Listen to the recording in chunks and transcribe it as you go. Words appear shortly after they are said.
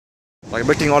like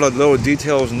making all the little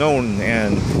details known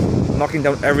and knocking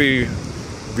down every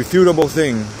refutable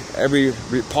thing, every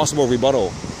possible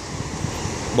rebuttal.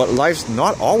 But life's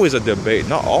not always a debate,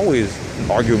 not always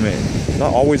an argument,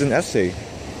 not always an essay.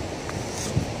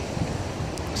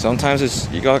 Sometimes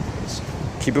you gotta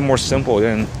keep it more simple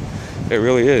than it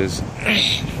really is.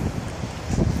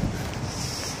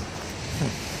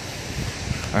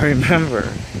 I remember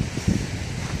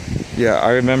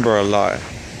a lot. In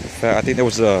fact, I think there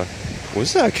was that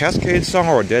a Cascade song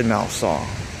or a Deadmau5 song?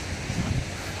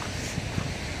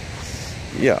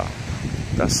 Yeah,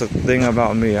 that's the thing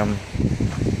about me. I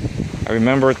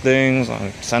remember things.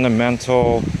 I'm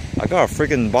sentimental. I got a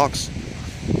freaking box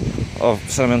of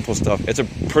sentimental stuff. It's a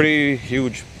pretty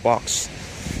huge box.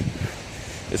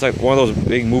 It's like one of those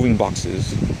big moving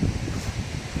boxes.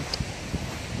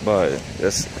 But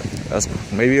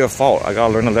that's maybe a fault. I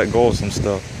gotta learn to let go of some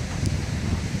stuff.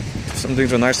 Some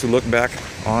things are nice to look back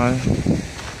on.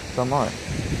 Some aren't.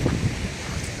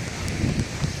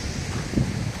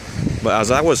 But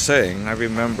as I was saying, I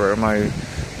remember my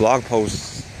blog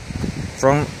posts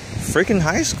from freaking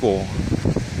high school.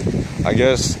 I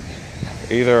guess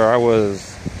either I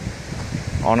was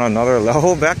on another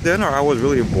level back then, or I was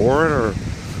really bored or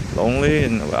lonely,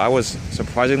 and I was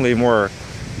surprisingly more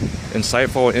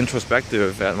insightful and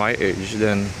introspective at my age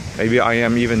than maybe I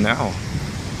am even now.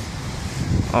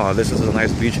 Oh, this is a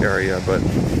nice beach area, but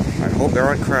I hope there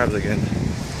aren't crabs again.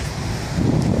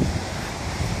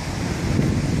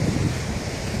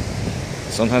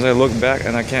 Sometimes I look back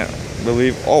and I can't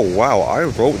believe, oh wow, I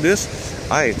wrote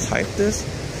this, I typed this.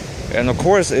 And of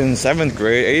course in 7th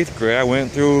grade, 8th grade, I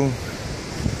went through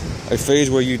a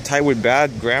phase where you type with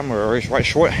bad grammar or write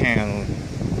shorthand,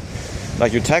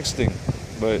 like you're texting.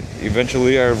 But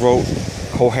eventually I wrote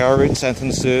coherent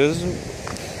sentences,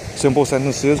 simple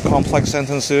sentences, complex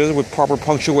sentences with proper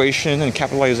punctuation and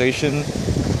capitalization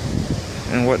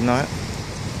and whatnot.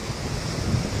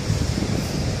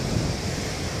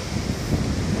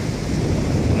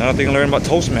 Another thing I learned about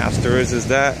Toastmasters is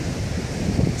that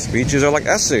speeches are like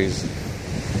essays.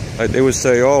 Like they would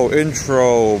say, oh,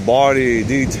 intro, body,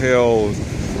 details,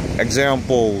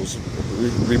 examples,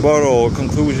 rebuttal,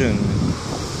 conclusion.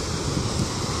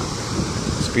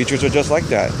 Speeches are just like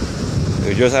that.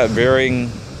 They just have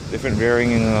different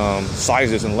varying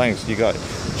sizes and lengths. You got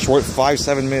short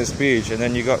 5-7 minute speech, and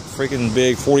then you got freaking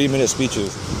big 40-minute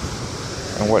speeches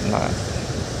and whatnot.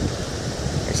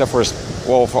 Except for,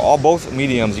 well, for both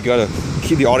mediums, you gotta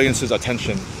keep the audience's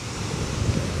attention.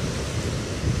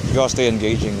 You gotta stay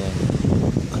engaging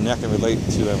and connect and relate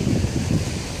to them.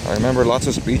 I remember lots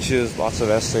of speeches, lots of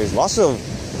essays, lots of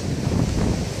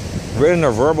written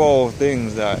or verbal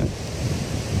things that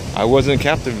I wasn't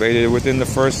captivated within the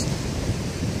first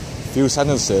few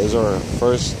sentences or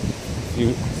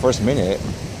first minute,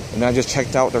 and I just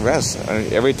checked out the rest.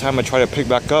 And every time I tried to pick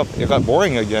back up, it got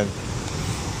boring again.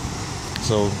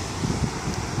 So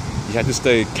you had to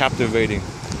stay captivating,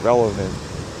 relevant,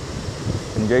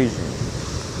 engaging.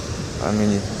 I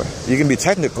mean, you can be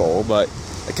technical, but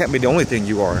it can't be the only thing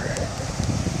you are.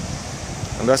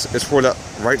 Unless it's for the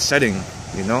right setting,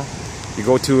 you know? You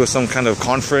go to some kind of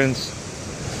conference,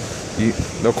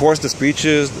 of course the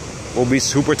speeches will be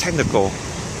super technical.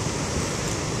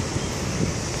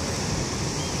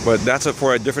 But that's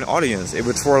for a different audience. If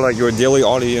it's for like your daily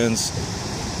audience,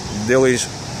 daily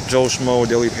Joe Schmo,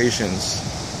 daily patients,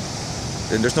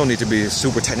 then there's no need to be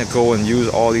super technical and use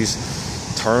all these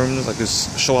terms like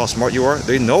this, show how smart you are.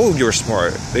 They know you're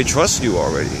smart. They trust you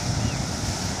already.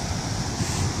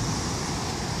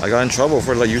 I got in trouble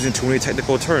for like using too many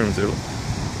technical terms.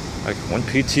 Like one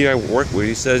PT I work with,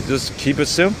 he says just keep it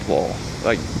simple.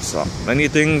 Like so many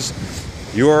things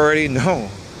you already know.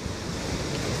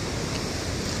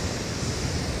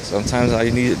 Sometimes I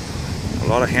need a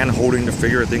lot of hand holding to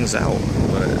figure things out,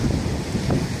 but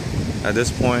at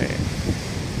this point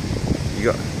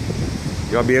you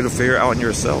gotta be able to figure it out on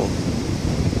yourself.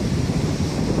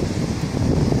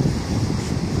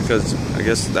 Because I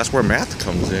guess that's where math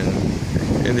comes in.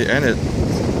 In the end,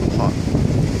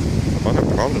 about the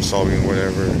problem solving,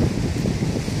 whatever,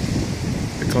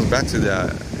 it comes back to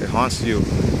that. It haunts you.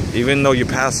 Even though you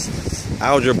pass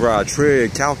algebra,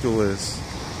 trig, calculus.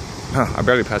 I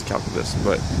barely passed calculus,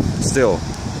 but still,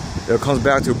 it comes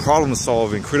back to problem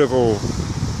solving, critical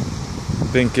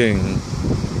thinking,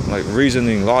 like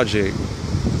reasoning, logic.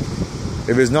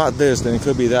 If it's not this, then it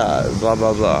could be that, blah,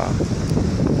 blah, blah.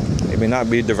 It may not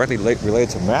be directly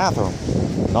related to math or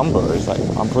numbers. Like,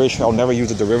 I'm pretty sure I'll never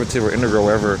use a derivative or integral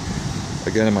ever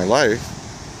again in my life.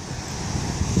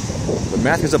 But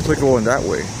math is applicable in that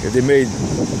way. If they made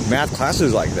math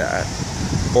classes like that,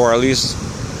 or at least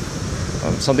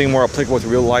something more applicable to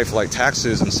real life, like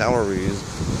taxes and salaries,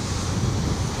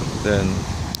 then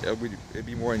it'd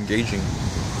be more engaging.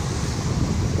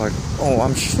 Like, oh,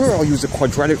 I'm sure I'll use the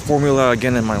quadratic formula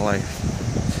again in my life.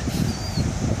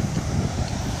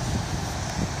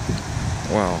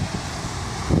 Wow.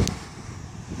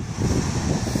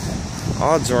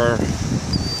 Odds are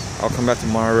I'll come back to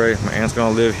Monterey. My aunt's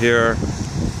gonna live here.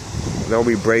 There'll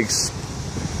be breaks.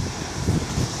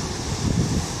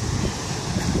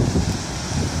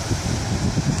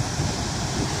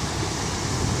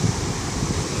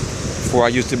 Before I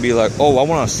used to be like, oh, I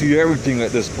want to see everything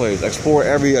at this place, explore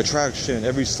every attraction,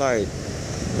 every site.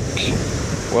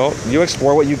 Well, you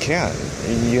explore what you can.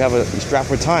 You have you strap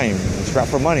for time, you strap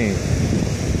for money,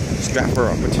 strap for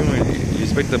opportunity. You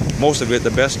just make the most of it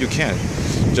the best you can.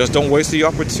 Just don't waste the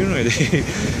opportunity.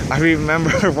 I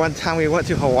remember one time we went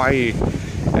to Hawaii,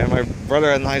 and my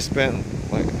brother and I spent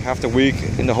like half the week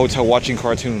in the hotel watching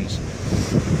cartoons.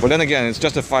 But then again, it's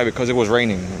justified because it was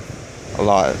raining a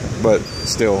lot, but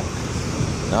still.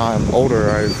 Now I'm older,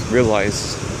 I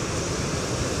realize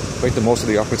make the most of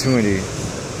the opportunity.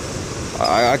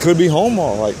 I could be home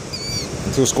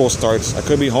until school starts. I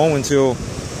could be home until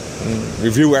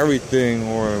review everything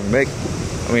or make.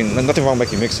 I mean, nothing wrong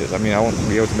making mixes. I mean, I won't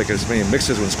be able to make as many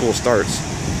mixes when school starts.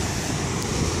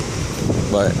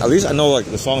 But at least I know like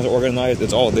the songs are organized.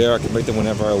 It's all there. I can make them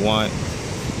whenever I want.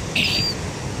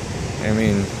 I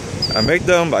mean, I make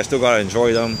them, but I still gotta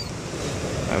enjoy them.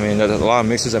 I mean, there's a lot of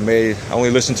mixes I made. I only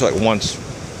listened to like once.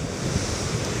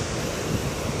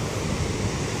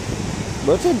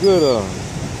 But it's a good,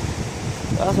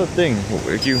 that's the thing.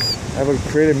 If you have a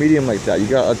creative medium like that, you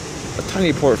got a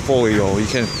tiny portfolio. You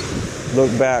can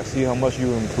look back, see how much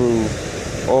you improve.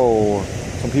 Oh,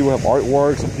 some people have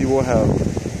artwork, some people have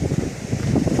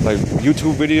like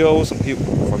YouTube videos, some people,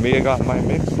 for me, I got my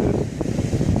mixes.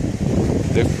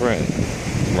 Different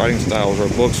writing styles or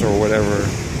books or whatever.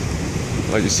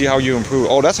 Like, you see how you improve.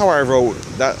 Oh, that's how I wrote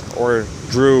that, or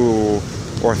drew,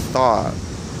 or thought,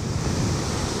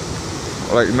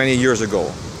 like many years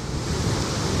ago.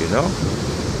 You know?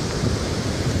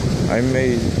 I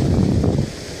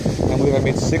can't believe I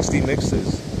made 60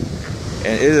 mixes.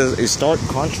 And it is a stark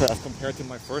contrast compared to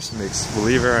my first mix,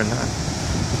 believe it or not.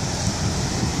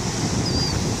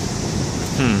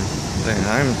 Dang,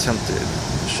 I'm tempted.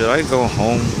 Should I go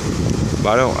home?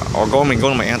 But I'll go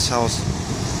to my aunt's house.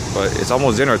 But it's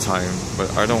almost dinner time,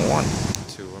 but I don't want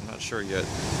to. I'm not sure yet.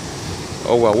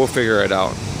 Oh well, we'll figure it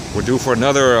out. We're due for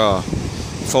another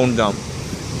phone dump.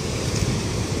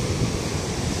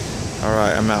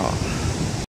 Alright, I'm out.